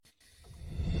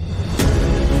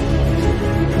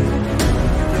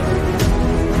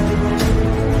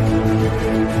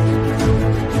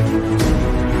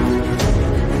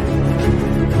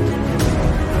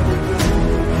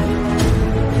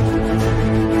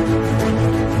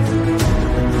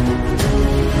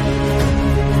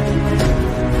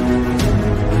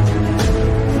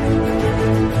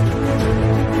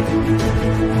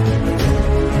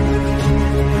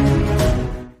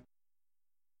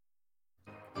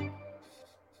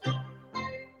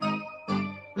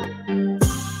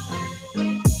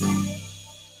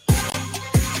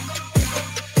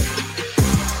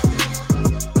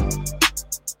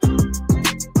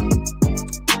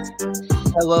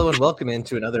Hello and welcome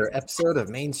into another episode of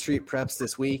Main Street Preps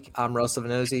this week. I'm Russell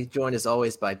Vannozzi, joined as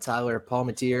always by Tyler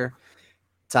Palmateer.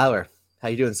 Tyler, how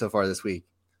you doing so far this week?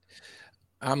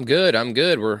 I'm good.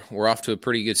 We're off to a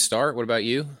pretty good start. What about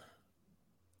you?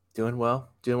 Doing well.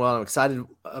 I'm excited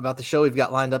about the show we've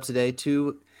got lined up today.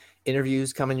 2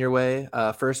 interviews coming your way.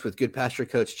 First with Goodpasture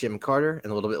coach Jim Carter,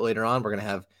 and a little bit later on, we're going to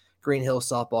have Green Hill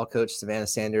softball coach Savannah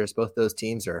Sanders. Both those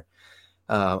teams are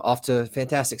off to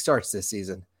fantastic starts this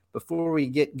season. Before we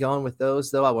get going with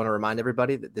those, though, I want to remind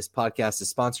everybody that this podcast is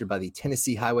sponsored by the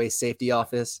Tennessee Highway Safety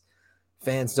Office.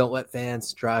 Fans don't let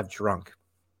fans drive drunk.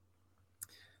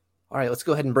 All right, let's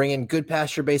go ahead and bring in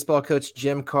Goodpasture baseball coach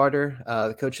Jim Carter,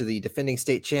 the coach of the defending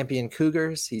state champion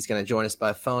Cougars. He's going to join us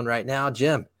by phone right now.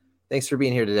 Jim, thanks for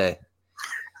being here today.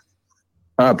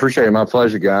 I appreciate it. My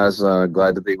pleasure, guys.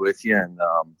 Glad to be with you. And,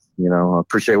 I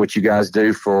appreciate what you guys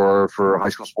do for high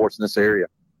school sports in this area.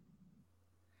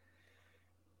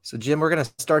 So, Jim, we're going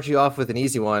to start you off with an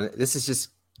easy one. This is just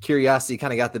curiosity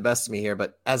kind of got the best of me here.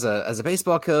 But as a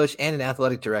baseball coach and an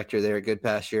athletic director there at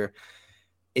Goodpasture,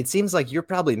 it seems like you're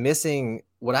probably missing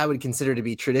what I would consider to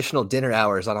be traditional dinner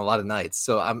hours on a lot of nights.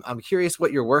 So I'm curious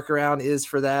what your workaround is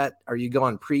for that. Are you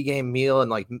going pregame meal in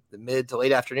like the mid to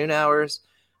late afternoon hours?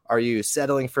 Are you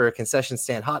settling for a concession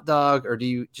stand hot dog, or do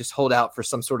you just hold out for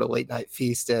some sort of late night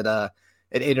feast at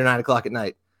 8 or 9 o'clock at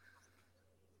night?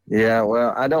 Yeah,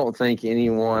 well, I don't think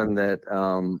anyone that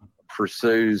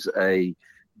pursues a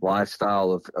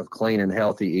lifestyle of clean and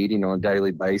healthy eating on a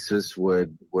daily basis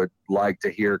would like to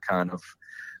hear kind of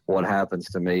what happens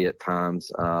to me at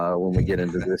times when we get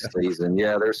into this season.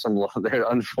 Yeah,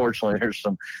 unfortunately, there's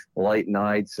some late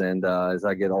nights, and as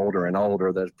I get older and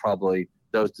older,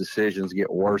 those decisions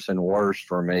get worse and worse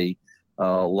for me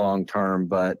long term.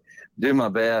 But do my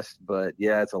best. But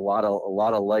yeah, it's a lot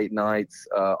of late nights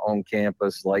on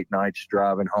campus, late nights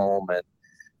driving home,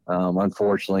 and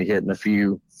unfortunately hitting a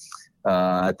few.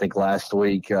 I think last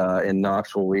week in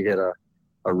Knoxville we hit a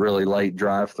really late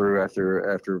drive-through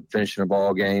after finishing a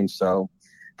ball game. So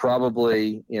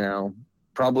probably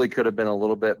could have been a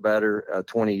little bit better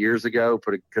 20 years ago.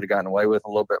 Could have gotten away with a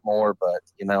little bit more. But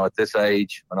at this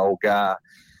age, an old guy,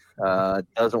 it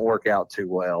doesn't work out too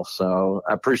well. So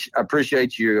I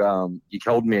appreciate you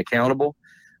holding me accountable.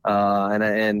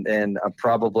 And I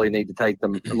probably need to take a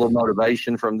little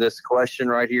motivation from this question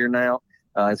right here now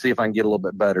and see if I can get a little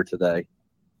bit better today.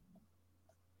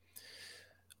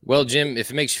 Well, Jim,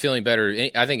 if it makes you feel any better,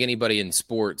 I think anybody in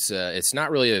sports, it's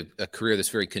not really a career that's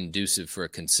very conducive for a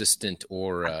consistent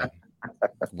or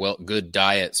good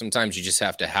diet. Sometimes you just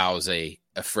have to house a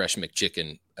fresh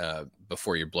McChicken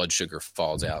before your blood sugar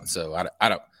falls out. So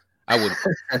I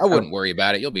wouldn't worry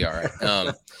about it. You'll be all right.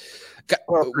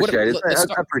 Well,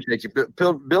 I appreciate you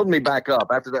building me back up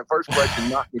after that first question.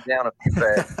 Knocked me down a few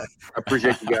pads. I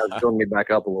appreciate you guys building me back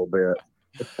up a little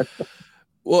bit.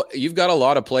 Well, you've got a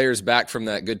lot of players back from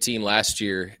that good team last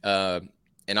year,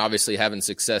 and obviously having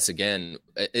success again.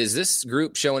 Is this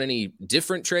group showing any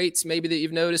different traits maybe that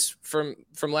you've noticed from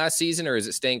last season, or is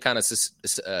it staying kind of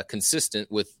consistent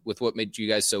with what made you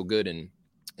guys so good in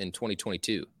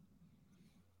 2022?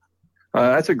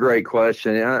 That's a great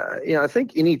question. I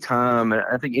think any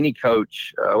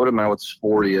coach, it wouldn't matter what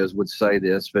sport he is, would say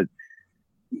this, but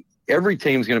every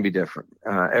team's going to be different.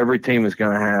 Every team is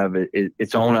going to have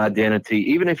its own identity.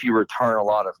 Even if you return a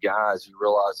lot of guys, you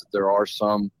realize that there are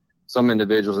some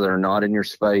individuals that are not in your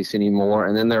space anymore,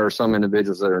 and then there are some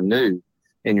individuals that are new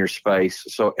in your space.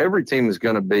 So every team is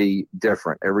going to be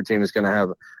different. Every team is going to have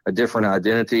a different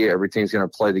identity. Every team's going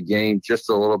to play the game just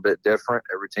a little bit different.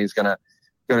 Every team's going to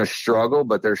struggle,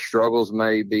 but their struggles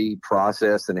may be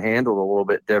processed and handled a little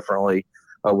bit differently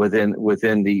within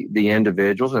the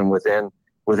individuals and within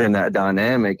that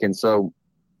dynamic. And so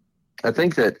I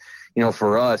think that,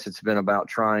 for us, it's been about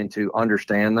trying to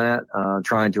understand that,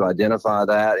 trying to identify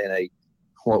that in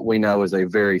what we know is a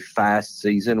very fast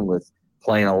season with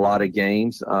playing a lot of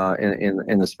games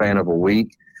in the span of a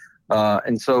week.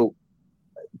 And so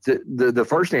the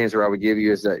first answer I would give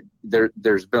you is that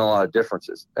there's been a lot of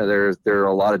differences. There are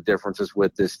a lot of differences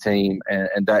with this team,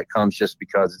 and that comes just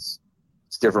because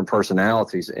it's different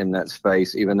personalities in that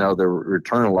space. Even though they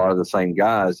return a lot of the same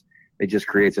guys, it just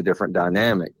creates a different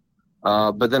dynamic.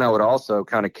 But then I would also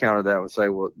kind of counter that and say,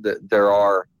 well,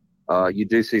 you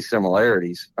do see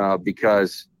similarities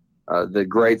because the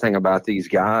great thing about these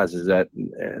guys is that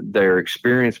they're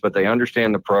experienced, but they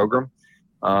understand the program.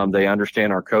 They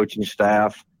understand our coaching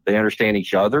staff. They understand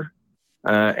each other.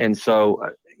 And so,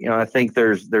 I think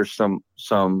there's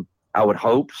some, I would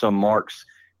hope, some marks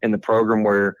in the program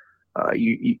where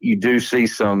you do see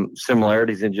some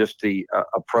similarities in just the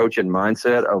approach and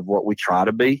mindset of what we try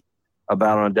to be.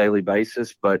 about on a daily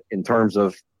basis. But in terms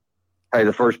of, hey,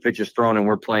 the first pitch is thrown and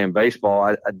we're playing baseball,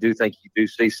 I do think you do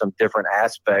see some different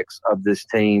aspects of this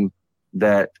team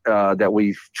that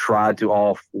we've tried to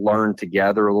all learn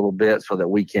together a little bit so that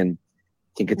we can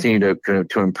continue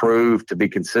to improve, to be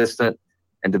consistent,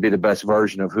 and to be the best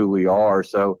version of who we are.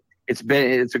 So it's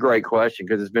a great question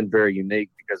because it's been very unique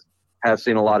because I have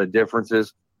seen a lot of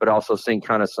differences, but also seen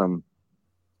kind of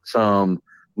some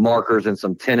markers and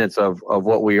some tenets of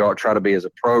what we are try to be as a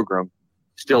program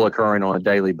still occurring on a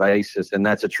daily basis, and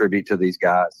that's a tribute to these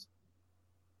guys.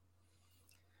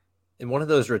 And one of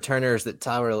those returners that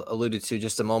Tyler alluded to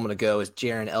just a moment ago is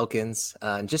Jaron Elkins.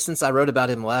 And just since I wrote about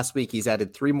him last week, he's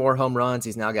added 3 more home runs.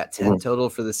 He's now got 10 total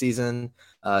for the season,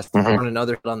 on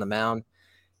another on the mound.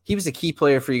 He was a key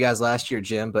player for you guys last year,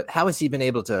 Jim, but how has he been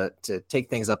able to take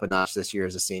things up a notch this year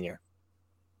as a senior?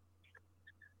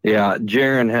 Yeah,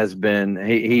 Jaron has been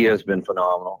he has been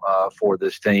phenomenal for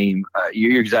this team.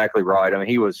 You're exactly right. I mean,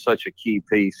 he was such a key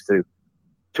piece to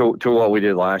what we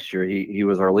did last year. He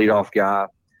was our leadoff guy.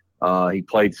 He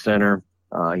played center.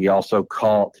 He also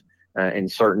caught in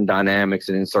certain dynamics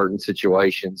and in certain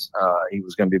situations. He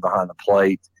was going to be behind the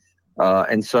plate,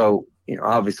 and so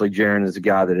obviously Jaron is a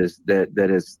guy that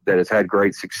has had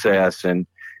great success, and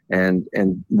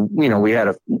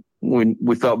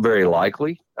we felt very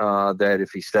likely that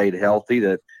if he stayed healthy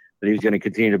that he was going to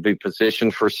continue to be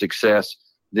positioned for success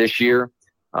this year.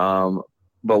 But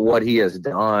what he has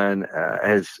done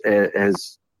has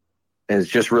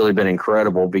just really been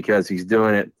incredible because he's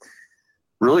doing it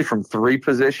really from 3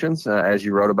 positions. As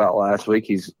you wrote about last week,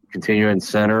 he's continuing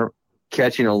center,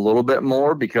 catching a little bit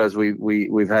more because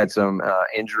we've had some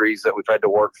injuries that we've had to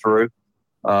work through.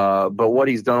 But what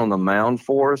he's done on the mound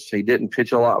for us, he didn't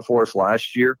pitch a lot for us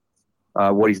last year.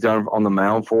 What he's done on the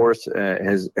mound for us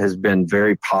has been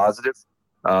very positive,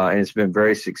 and it's been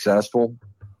very successful.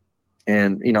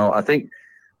 And, I think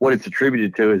what it's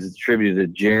attributed to is it's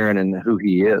attributed to Jaron and who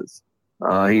he is.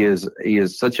 He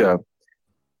is such a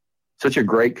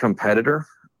great competitor.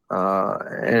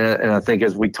 And I think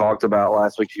as we talked about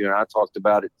last week, you and I talked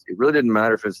about it, it really didn't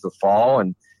matter if it's the fall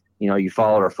and, you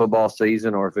followed our football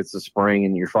season or if it's the spring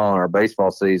and you're following our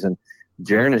baseball season.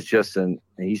 Jaron is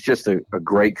he's just a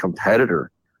great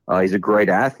competitor. He's a great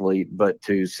athlete, but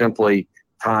to simply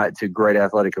tie it to great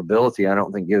athletic ability, I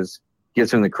don't think gives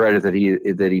him the credit that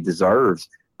he deserves.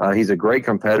 He's a great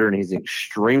competitor and he's an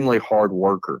extremely hard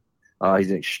worker.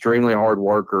 He's an extremely hard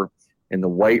worker in the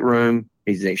weight room.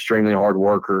 He's an extremely hard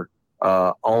worker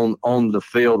on the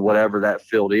field, whatever that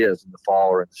field is in the fall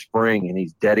or in the spring, and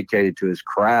he's dedicated to his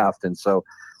craft. And so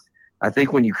I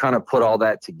think when you kind of put all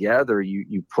that together,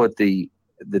 you put the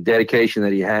dedication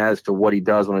that he has to what he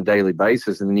does on a daily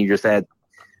basis, and then you just add,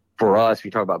 for us, if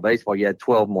you talk about baseball, you add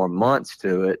 12 more months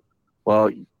to it.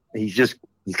 Well, he's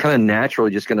kind of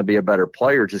naturally just going to be a better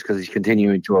player just because he's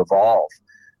continuing to evolve.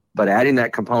 But adding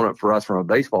that component for us from a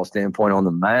baseball standpoint on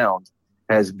the mound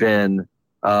has been,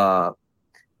 I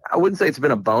wouldn't say it's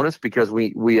been a bonus because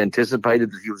we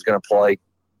anticipated that he was going to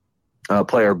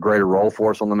play a greater role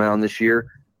for us on the mound this year.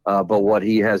 But what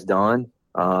he has done,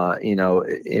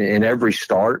 in every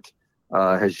start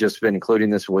has just been, including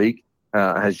this week,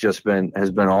 has been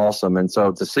awesome. And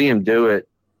so to see him do it,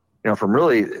 from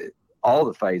really all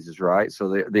the phases, right?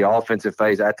 So the offensive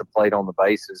phase at the plate on the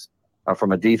bases,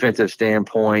 from a defensive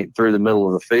standpoint through the middle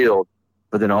of the field,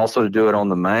 but then also to do it on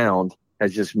the mound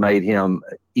has just made him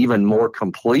even more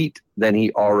complete than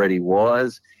he already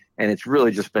was. And it's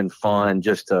really just been fun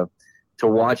just to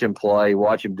watch him play,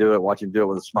 watch him do it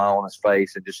with a smile on his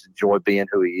face and just enjoy being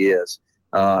who he is.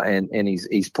 And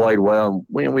he's played well.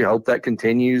 And we hope that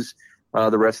continues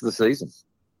the rest of the season.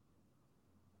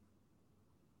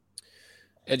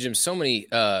 Yeah, Jim, so many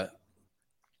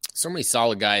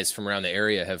solid guys from around the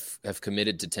area have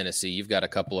committed to Tennessee. You've got a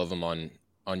couple of them on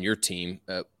your team.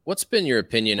 What's been your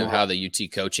opinion of how the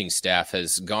UT coaching staff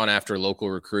has gone after local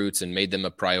recruits and made them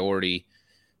a priority,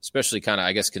 especially kind of,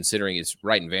 I guess, considering it's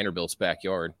right in Vanderbilt's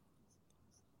backyard?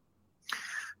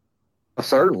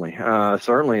 Certainly.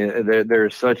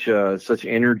 There's such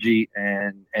energy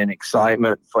and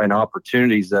excitement and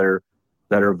opportunities that are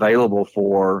available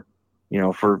for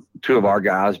 2 of our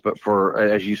guys, but for,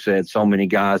 as you said, so many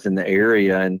guys in the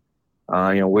area. And,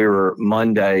 we were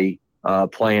Monday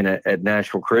playing at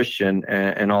Nashville Christian,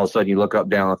 and all of a sudden you look up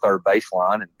down the third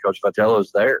baseline and Coach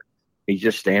Vitello's there. He's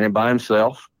just standing by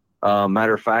himself.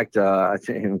 Matter of fact, I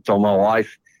told my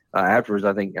wife afterwards,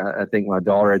 I think my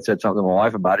daughter had said something to my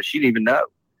wife about it. She didn't even know.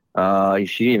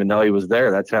 She didn't even know he was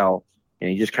there. That's how,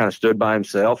 he just kind of stood by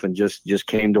himself and just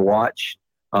came to watch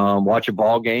a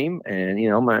ball game and,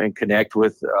 and connect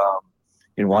with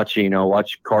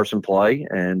watch Carson play,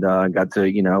 and got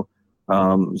to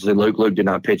see Luke did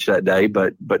not pitch that day,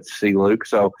 but see Luke.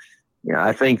 So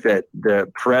I think that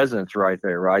the presence right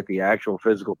there, right, the actual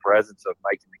physical presence of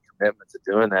making the commitments of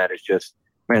doing that is just,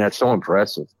 man, that's so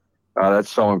impressive. That's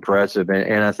so impressive,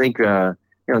 and I think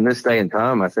in this day and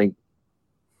time, I think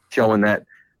showing that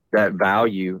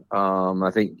value,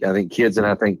 I think kids and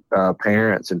I think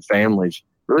parents and families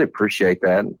really appreciate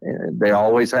that. And they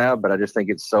always have, but I just think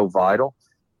it's so vital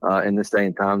in this day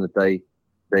and time that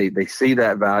they see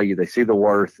that value, they see the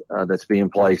worth that's being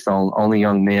placed on the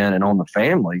young men and on the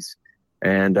families,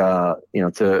 and to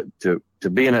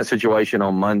be in that situation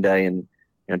on Monday and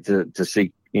to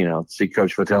see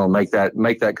Coach Fattel make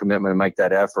that commitment and make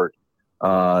that effort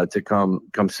to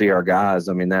come see our guys.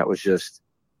 I mean, that was just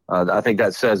I think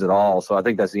that says it all. So I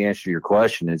think that's the answer to your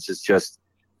question. It's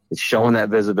showing that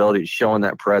visibility, it's showing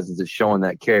that presence, it's showing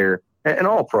that care, and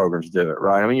all programs do it,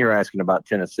 right? I mean, you're asking about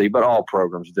Tennessee, but all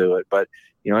programs do it. But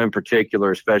in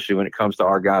particular, especially when it comes to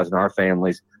our guys and our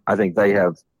families, I think they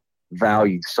have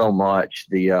valued so much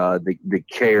the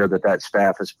care that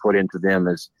staff has put into them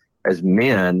as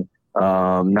men,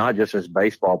 not just as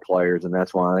baseball players. And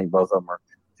that's why I think both of them are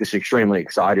just extremely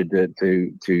excited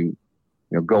to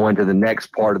go into the next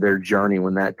part of their journey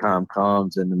when that time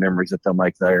comes, and the memories that they'll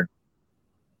make there.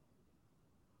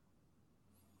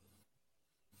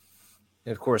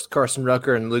 And of course, Carson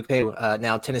Rucker and Luke Hay,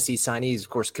 now Tennessee signees, of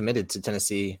course, committed to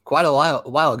Tennessee quite a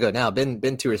while ago now,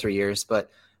 been 2 or 3 years.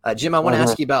 But Jim, I want to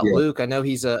ask you about Luke. I know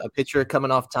he's a pitcher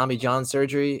coming off Tommy John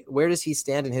surgery. Where does he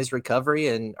stand in his recovery,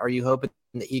 and are you hoping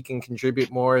that he can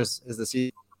contribute more as the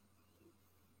season?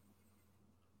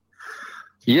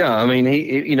 Yeah, I mean,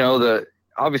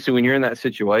 obviously when you're in that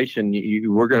situation,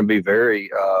 we're going to be very,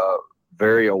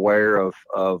 very aware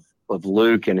of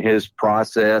Luke and his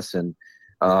process, and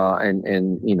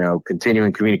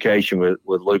continuing communication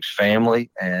with Luke's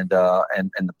family and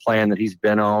the plan that he's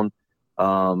been on,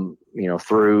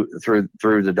 through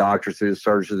the doctors, through the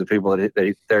surgeons, the people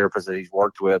therapists that he's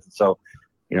worked with. And so,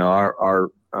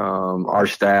 our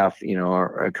staff,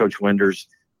 our Coach Winders,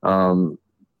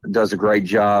 does a great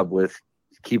job with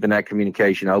keeping that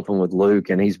communication open with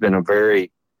Luke. And he's been a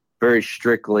very, very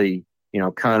strictly,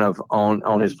 kind of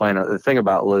on his plan. The thing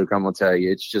about Luke, I'm going to tell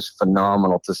you, it's just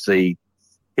phenomenal to see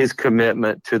his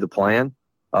commitment to the plan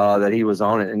that he was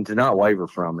on it, and to not waver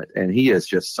from it. And he is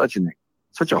just such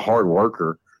a hard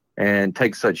worker and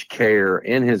takes such care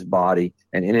in his body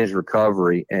and in his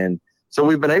recovery. And so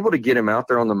we've been able to get him out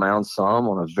there on the mound some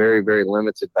on a very, very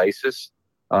limited basis.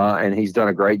 And he's done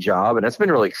a great job. And that's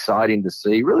been really exciting to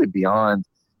see, really beyond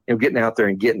getting out there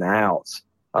and getting outs.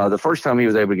 The first time he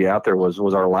was able to get out there was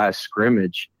our last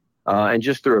scrimmage, and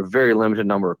just through a very limited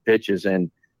number of pitches.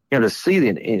 And to see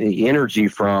the energy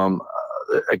from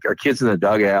our kids in the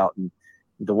dugout and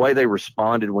the way they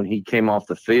responded when he came off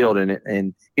the field,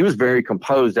 and he was very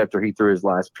composed after he threw his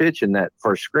last pitch in that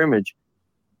first scrimmage.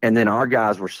 And then our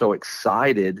guys were so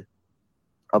excited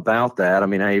about that. I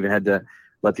mean, I even had to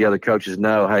let the other coaches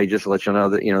know, hey, just to let you know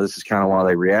that, this is kind of why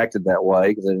they reacted that way,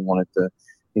 because they didn't want it to,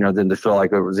 them to feel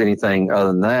like there was anything other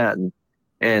than that.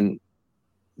 And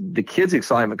the kids'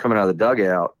 excitement coming out of the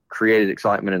dugout created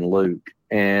excitement in Luke,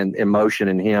 and emotion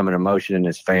in him, and emotion in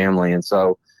his family. And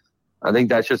so I think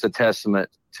that's just a testament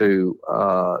to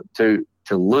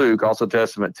Luke, also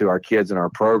testament to our kids in our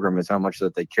program, is how much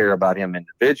that they care about him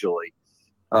individually.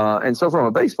 And so from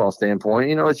a baseball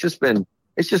standpoint, it's just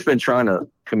been trying to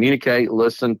communicate,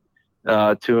 listen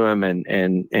to him,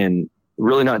 and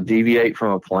really not deviate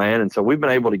from a plan. And so we've been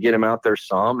able to get him out there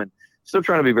some, and still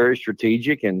trying to be very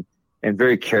strategic and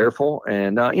very careful.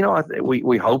 And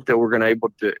we hope that we're going to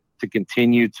able to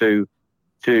continue to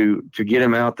get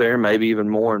him out there, maybe even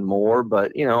more and more.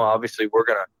 But obviously we're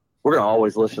gonna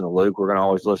always listen to Luke. We're gonna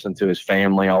always listen to his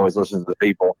family, always listen to the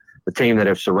people, the team that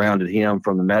have surrounded him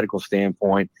from the medical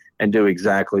standpoint, and do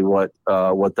exactly what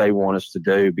they want us to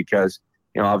do. Because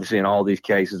obviously in all these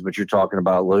cases, but you're talking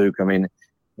about Luke, I mean,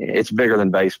 it's bigger than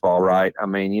baseball, right? I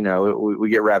mean, we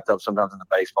get wrapped up sometimes in the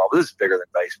baseball, but this is bigger than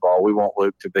baseball. We want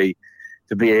Luke to be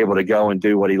able to go and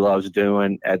do what he loves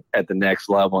doing at the next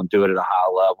level, and do it at a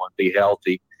high level, and be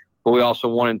healthy. But we also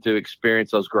want him to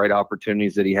experience those great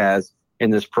opportunities that he has in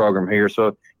this program here.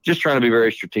 So just trying to be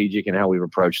very strategic in how we've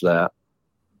approached that.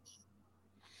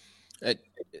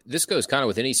 This goes kind of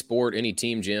with any sport, any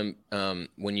team, Jim.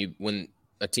 When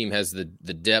a team has the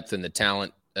depth and the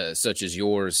talent such as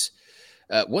yours,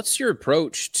 what's your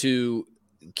approach to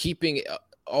keeping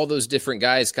all those different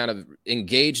guys kind of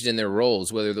engaged in their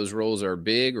roles, whether those roles are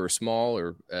big or small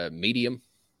or medium?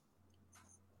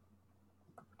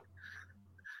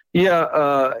 Yeah.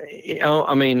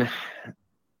 I mean,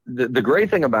 the great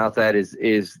thing about that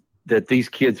is that these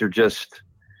kids are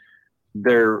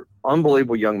they're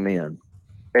unbelievable young men.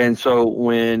 And so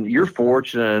when you're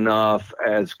fortunate enough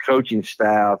as coaching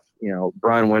staff,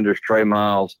 Brian Winders, Trey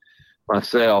Miles,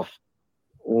 myself,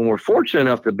 when we're fortunate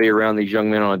enough to be around these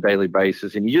young men on a daily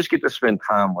basis, and you just get to spend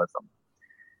time with them,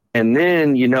 and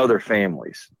then their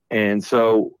families. And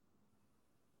so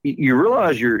you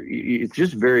realize it's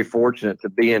just very fortunate to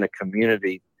be in a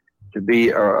community, to be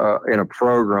in a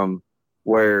program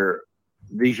where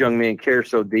these young men care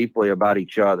so deeply about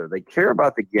each other. They care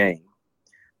about the game,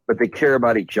 but they care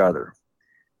about each other,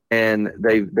 and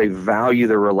they value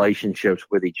their relationships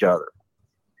with each other.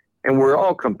 And we're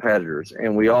all competitors,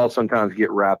 and we all sometimes get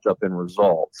wrapped up in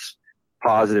results,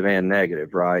 positive and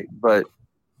negative, right? But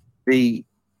the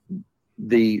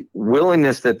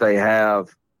willingness that they have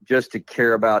just to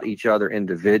care about each other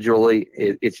individually,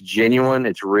 it's genuine,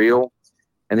 it's real.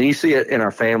 And then you see it in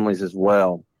our families as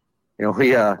well.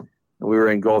 We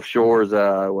were in Gulf Shores 2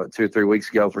 or 3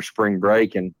 weeks ago for spring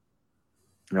break, and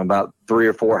about 3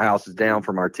 or 4 houses down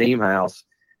from our team house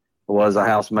was a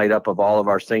house made up of all of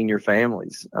our senior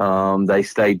families. They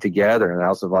stayed together, and a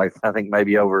house of I think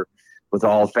maybe over, with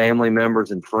all family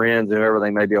members and friends and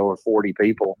everything, maybe over 40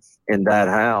 people in that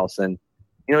house. And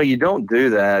you don't do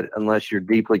that unless you're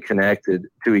deeply connected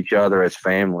to each other as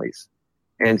families.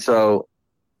 And so,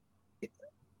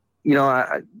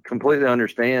 I completely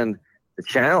understand the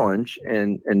challenge,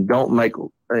 and don't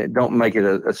make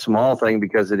it a small thing,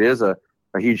 because it is a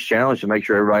huge challenge to make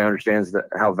sure everybody understands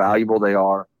how valuable they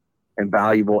are, and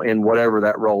valuable in whatever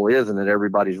that role is, and that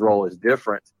everybody's role is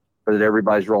different, but that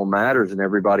everybody's role matters, and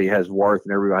everybody has worth,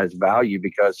 and everybody has value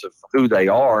because of who they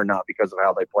are, not because of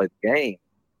how they play the game.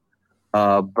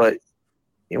 But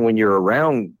when you're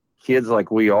around kids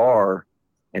like we are,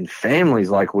 and families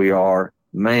like we are,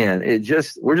 man,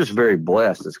 we're just very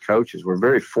blessed as coaches. We're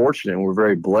very fortunate, and we're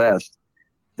very blessed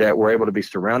that we're able to be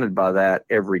surrounded by that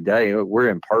every day. We're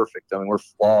imperfect. I mean, we're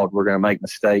flawed. We're going to make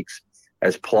mistakes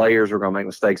as players. We're going to make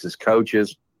mistakes as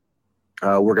coaches.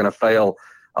 We're going to fail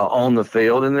on the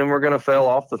field, and then we're going to fail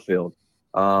off the field.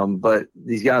 But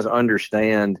these guys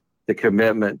understand the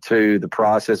commitment to the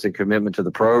process, and commitment to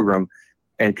the program,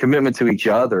 and commitment to each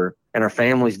other, and our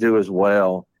families do as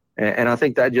well. And I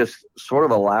think that just sort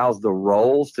of allows the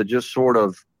roles to just sort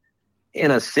of,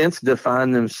 in a sense,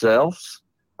 define themselves,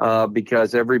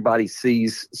 because everybody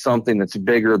sees something that's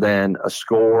bigger than a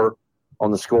score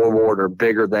on the scoreboard, or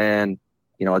bigger than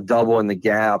a double in the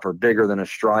gap, or bigger than a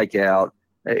strikeout.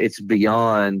 It's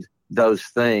beyond those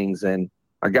things. And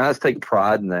our guys take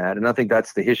pride in that. And I think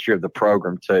that's the history of the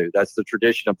program too. That's the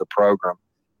tradition of the program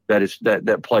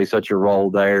that plays such a role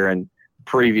there. And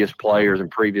previous players and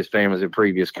previous families and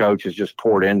previous coaches just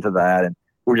poured into that. And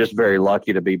we're just very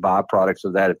lucky to be byproducts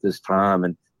of that at this time.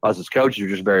 And us as coaches are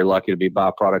just very lucky to be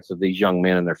byproducts of these young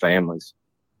men and their families.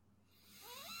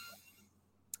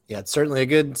 Yeah, it's certainly a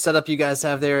good setup you guys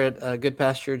have there at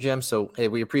Goodpasture, Jim. So, hey,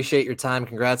 we appreciate your time.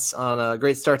 Congrats on a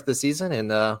great start to the season,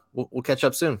 and we'll catch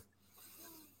up soon.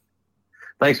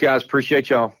 Thanks, guys. Appreciate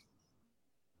y'all.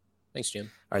 Thanks, Jim.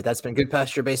 All right, that's been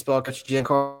Goodpasture baseball coach Jim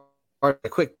Carter. A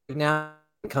quick now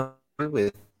come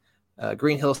with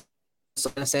Green Hill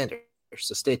Savannah Sanders.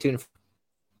 So stay tuned.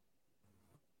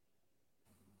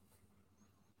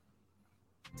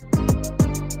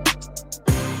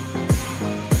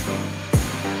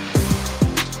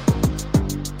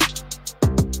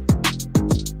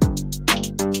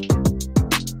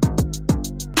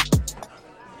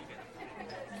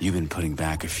 You've been putting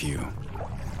back a few,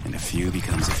 and a few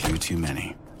becomes a few too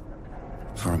many.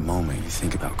 For a moment, you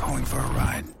think about calling for a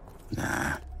ride.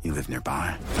 Nah, you live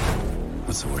nearby.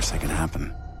 What's the worst that can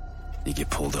happen? You get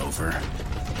pulled over,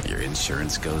 your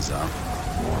insurance goes up,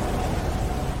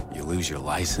 you lose your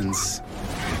license,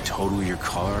 you total your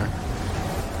car,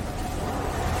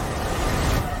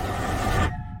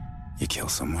 you kill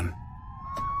someone.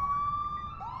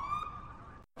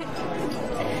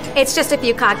 It's just a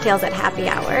few cocktails at happy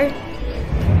hour.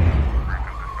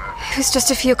 It's just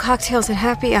a few cocktails at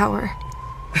happy hour.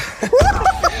 You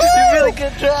really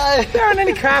good drive. There aren't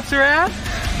any cops around.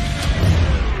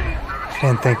 I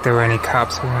didn't think there were any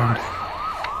cops around.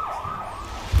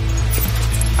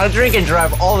 I drink and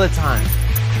drive all the time.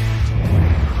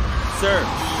 Sir,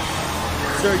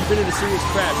 you've been in a serious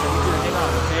crash. I need you to hang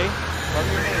on, okay? Tell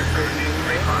me your name, sir.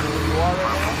 Where you are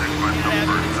right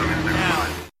now? Now.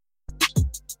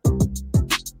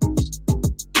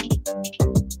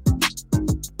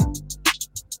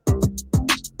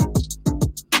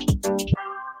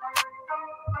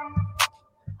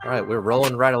 All right, we're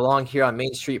rolling right along here on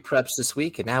Main Street Preps this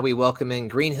week, and now we welcome in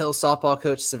Green Hill softball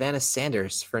coach Savannah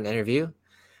Sanders for an interview.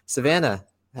 Savannah,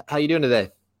 How you doing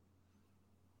today?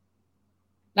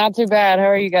 Not too bad. How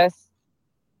are you guys?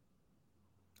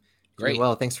 Great.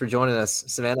 Well, thanks for joining us,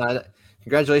 Savannah.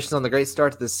 Congratulations on the great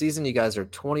start to the season. You guys are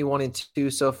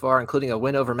 21-2 so far, including a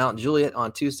win over Mount Juliet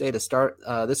on Tuesday to start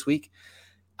this week.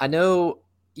 I know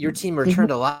your team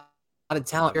returned a lot of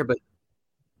talent here, but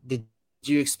did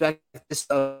you expect this?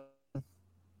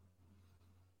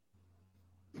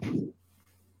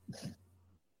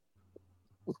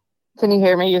 Can you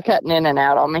hear me? You're cutting in and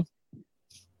out on me.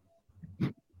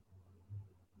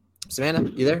 Savannah,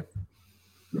 you there?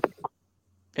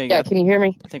 Hey, yeah, can you hear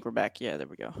me? I think we're back. Yeah, there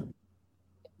we go.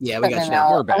 Yeah, we got you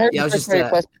now. We're back. Yeah, I was just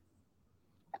Go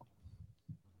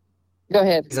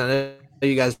ahead. Because I know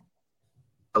you guys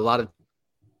a lot of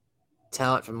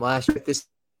talent from last year. This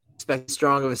expect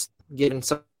strong of us getting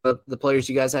some of the players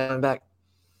you guys have back.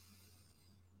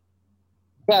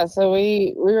 Yeah, so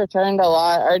we returned a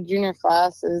lot. Our junior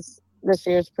class this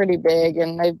year is pretty big,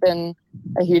 and they've been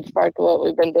a huge part of what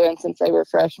we've been doing since they were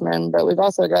freshmen. But we've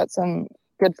also got some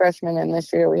good freshmen in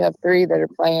this year. We have 3 that are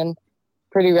playing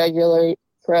pretty regularly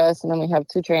for us, and then we have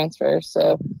 2 transfers.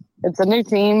 So it's a new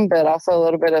team, but also a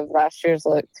little bit of last year's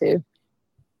look too.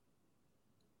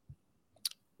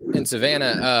 And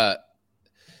Savannah,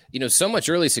 so much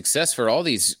early success for all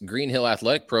these Green Hill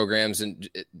athletic programs, and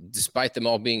despite them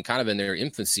all being kind of in their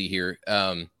infancy here,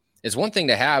 it's one thing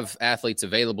to have athletes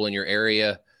available in your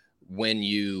area when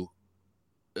you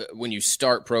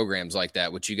start programs like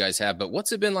that, which you guys have. But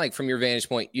what's it been like from your vantage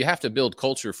point? You have to build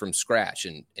culture from scratch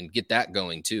and get that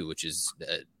going too, which is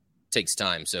takes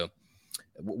time. So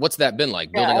what's that been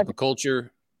like, building up a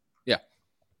culture? Yeah.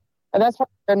 That's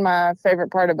been my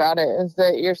favorite part about it, is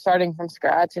that you're starting from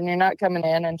scratch and you're not coming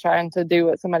in and trying to do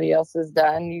what somebody else has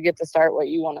done. You get to start what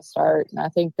you want to start. And I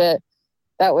think that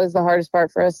was the hardest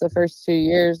part for us the first 2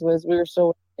 years, was we were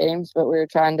still winning games, but we were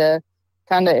trying to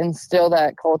kind of instill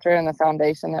that culture and the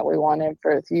foundation that we wanted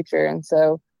for the future. And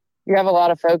so you have a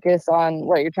lot of focus on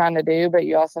what you're trying to do, but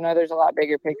you also know there's a lot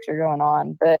bigger picture going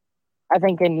on. But I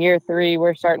think in year 3,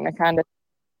 we're starting to kind of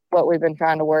what we've been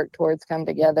trying to work towards come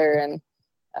together. And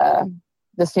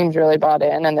this team's really bought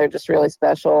in, and they're just really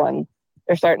special. And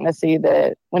they're starting to see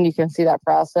that when you can see that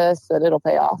process, that it'll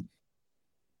pay off.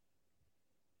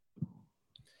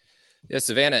 Yeah,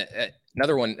 Savannah,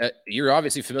 another one. You're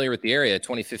obviously familiar with the area,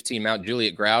 2015 Mount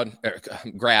Juliet grad.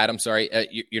 I'm sorry.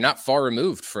 You're not far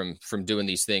removed from doing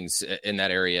these things in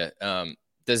that area.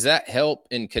 Does that help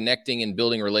in connecting and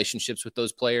building relationships with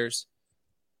those players?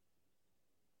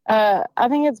 I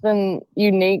think it's been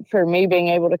unique for me being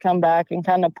able to come back and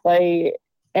kind of play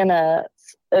in a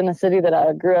city that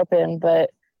I grew up in, but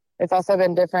it's also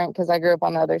been different because I grew up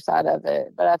on the other side of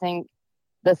it. But I think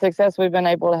the success we've been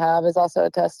able to have is also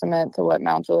a testament to what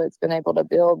Mount Juliet's been able to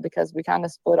build, because we kind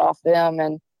of split off them.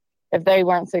 And if they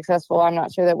weren't successful, I'm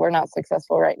not sure that we're not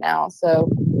successful right now.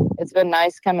 So it's been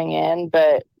nice coming in,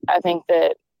 but I think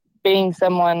that being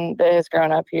someone that has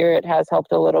grown up here, it has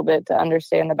helped a little bit to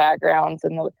understand the backgrounds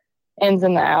and the ins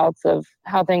and the outs of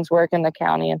how things work in the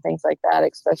county and things like that,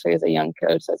 especially as a young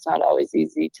coach. That's not always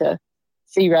easy to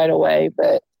see right away,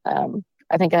 but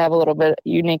I think I have a little bit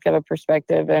unique of a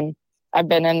perspective, and I've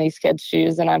been in these kids'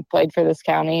 shoes and I've played for this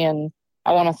county, and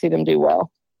I want to see them do well.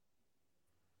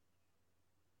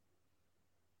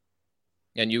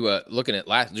 And you looking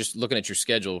at your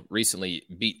schedule recently,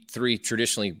 beat 3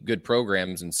 traditionally good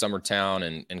programs in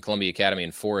Summertown and Columbia Academy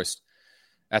and Forest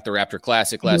at the Raptor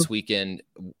Classic last weekend.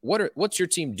 What's your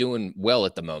team doing well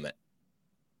at the moment?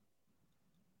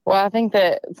 Well, I think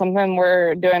that something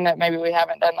we're doing that maybe we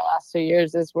haven't done the last 2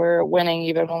 years is we're winning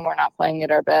even when we're not playing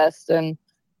at our best. And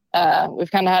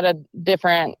we've kind of had a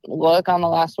different look on the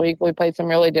last week. We played some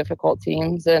really difficult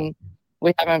teams, and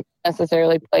we haven't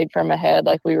necessarily played from ahead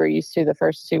like we were used to the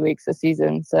first 2 weeks of the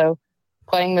season. So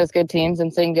playing those good teams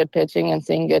and seeing good pitching and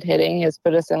seeing good hitting has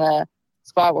put us in a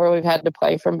spot where we've had to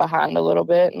play from behind a little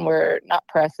bit, and we're not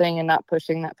pressing and not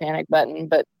pushing that panic button,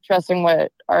 but trusting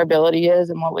what our ability is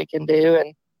and what we can do,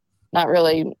 and not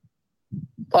really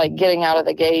like getting out of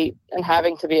the gate and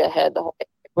having to be ahead the whole way.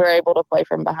 We're able to play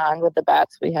from behind with the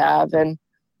bats we have, and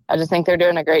I just think they're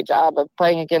doing a great job of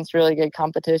playing against really good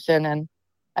competition. And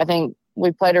I think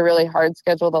we played a really hard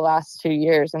schedule the last 2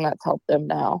 years, and that's helped them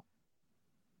now.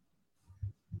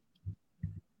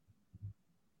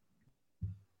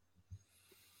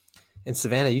 And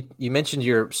Savannah, you mentioned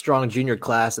your strong junior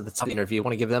class at the top of the interview. You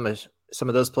want to give them some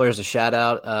of those players a shout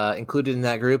out. Included in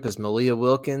that group is Malia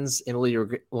Wilkins, Emily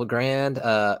LeGrand,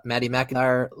 Maddie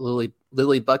McIntyre,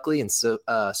 Lily Buckley, and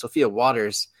Sophia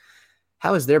Waters.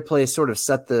 How has their play sort of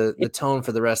set the tone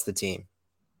for the rest of the team?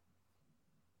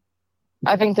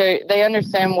 I think they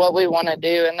understand what we want to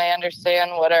do, and they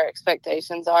understand what our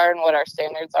expectations are and what our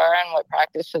standards are and what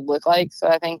practice should look like. So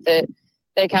I think that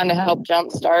they kind of help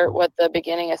jumpstart what the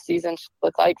beginning of season should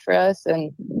look like for us,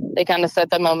 and they kind of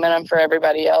set the momentum for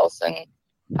everybody else. And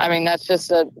I mean, that's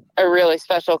just a really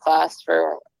special class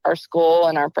for our school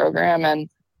and our program. And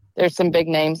there's some big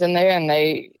names in there, and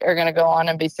they are going to go on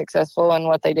and be successful in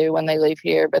what they do when they leave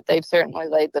here. But they've certainly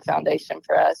laid the foundation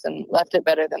for us and left it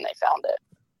better than they found it.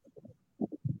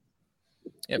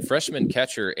 Yeah, freshman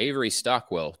catcher Avery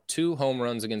Stockwell, 2 home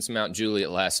runs against Mount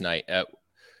Juliet last night.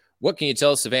 What can you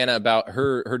tell Savannah about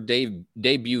her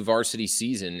debut varsity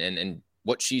season and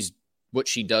what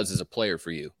she does as a player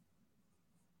for you?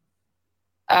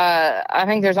 I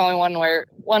think there's only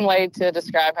one way to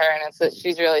describe her, and it's that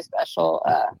she's really special.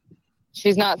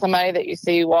 She's not somebody that you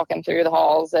see walking through the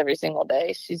halls every single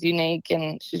day. She's unique,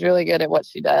 and she's really good at what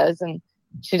she does. And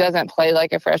she doesn't play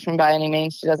like a freshman by any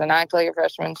means. She doesn't act like a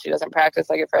freshman. She doesn't practice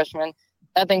like a freshman.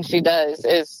 Nothing she does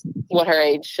is what her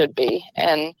age should be.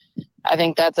 And I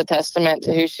think that's a testament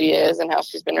to who she is and how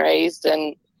she's been raised.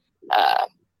 And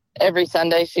every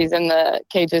Sunday she's in the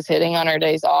cages hitting on her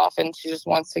days off, and she just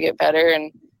wants to get better.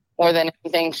 And more than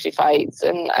anything, she fights.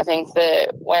 And I think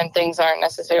that when things aren't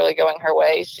necessarily going her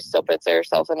way, she still puts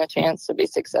herself in a chance to be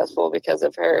successful because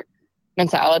of her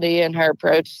mentality and her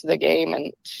approach to the game.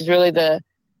 And she's really the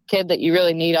kid that you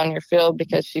really need on your field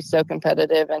because she's so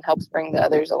competitive and helps bring the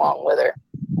others along with her.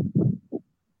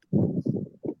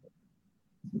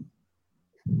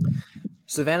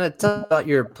 Savannah, tell about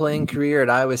your playing career at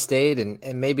Iowa State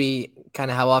and maybe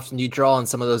kind of how often you draw on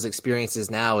some of those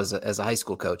experiences now as a high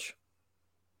school coach.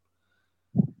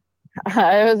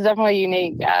 It was definitely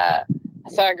unique.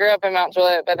 So I grew up in Mount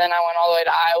Juliet, but then I went all the way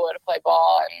to Iowa to play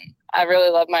ball, and I really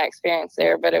loved my experience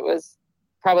there, but it was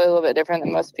probably a little bit different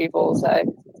than most people's. I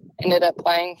ended up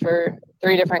playing for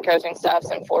 3 different coaching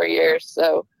staffs in 4 years,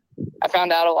 so I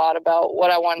found out a lot about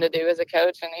what I wanted to do as a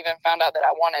coach, and even found out that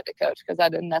I wanted to coach because I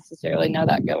didn't necessarily know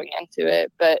that going into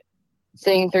it. But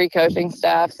seeing 3 coaching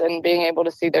staffs and being able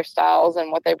to see their styles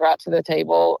and what they brought to the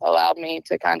table allowed me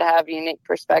to kind of have a unique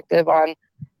perspective on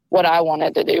what I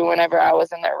wanted to do whenever I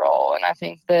was in their role. And I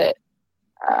think that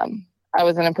I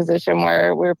was in a position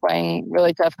where we were playing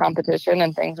really tough competition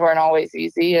and things weren't always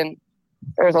easy. And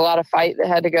there was a lot of fight that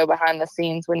had to go behind the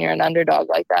scenes when you're an underdog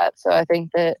like that. So I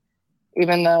think that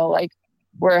even though like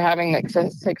we're having the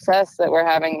success that we're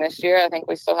having this year, I think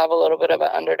we still have a little bit of an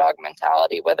underdog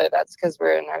mentality, whether that's because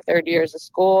we're in our 3rd years of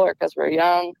school or because we're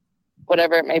young,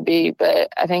 whatever it may be. But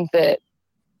I think that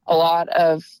a lot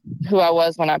of who I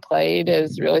was when I played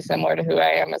is really similar to who I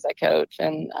am as a coach.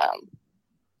 And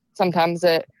sometimes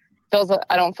it feels like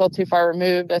I don't feel too far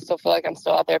removed. I still feel like I'm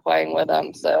still out there playing with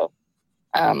them. So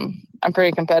I'm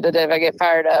pretty competitive. I get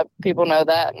fired up. People know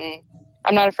that, and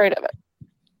I'm not afraid of it.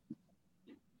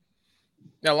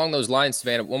 Now, along those lines,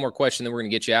 Savannah, one more question, then we're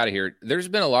going to get you out of here. There's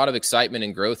been a lot of excitement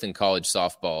and growth in college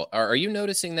softball. Are you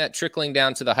noticing that trickling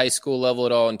down to the high school level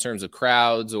at all in terms of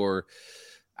crowds or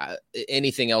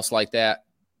anything else like that?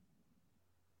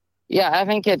 Yeah, I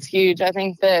think it's huge. I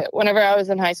think that whenever I was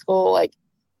in high school, like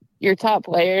your top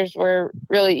players were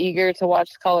really eager to watch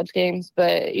college games.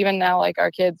 But even now, like our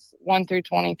kids 1 through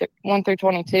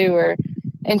 22 are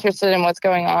interested in what's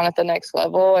going on at the next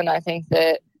level. And I think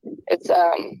that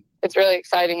it's really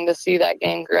exciting to see that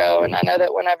game grow. And I know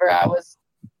that whenever I was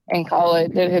in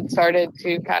college, it had started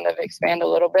to kind of expand a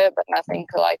little bit, but nothing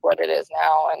to like what it is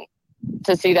now. And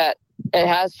to see that it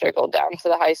has trickled down to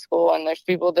the high school, and there's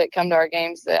people that come to our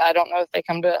games that I don't know if they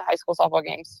come to high school softball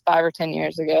games 5 or 10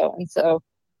 years ago. And so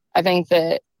I think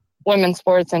that women's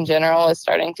sports in general is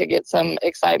starting to get some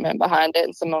excitement behind it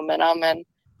and some momentum, and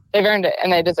they've earned it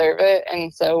and they deserve it.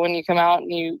 And so when you come out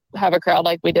and you have a crowd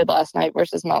like we did last night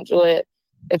versus Mount Juliet,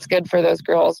 it's good for those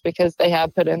girls because they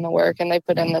have put in the work and they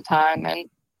put in the time and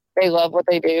they love what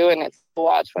they do. And it's to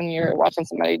watch when you're watching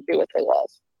somebody do what they love.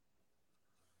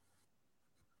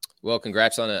 Well,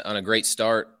 congrats on a great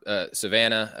start,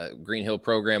 Savannah. Green Hill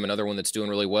program, another one that's doing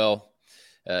really well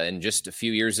in just a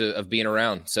few years of being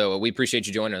around. So we appreciate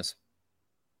you joining us.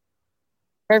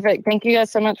 Perfect. Thank you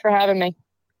guys so much for having me.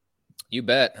 You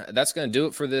bet. That's going to do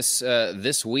it for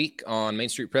this week on Main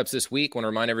Street Preps This Week. I want to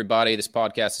remind everybody this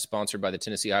podcast is sponsored by the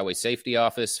Tennessee Highway Safety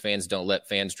Office. Fans don't let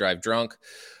fans drive drunk.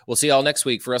 We'll see y'all next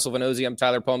week. For Russell Vannozzi, I'm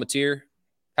Tyler Palmateer.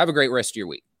 Have a great rest of your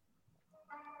week.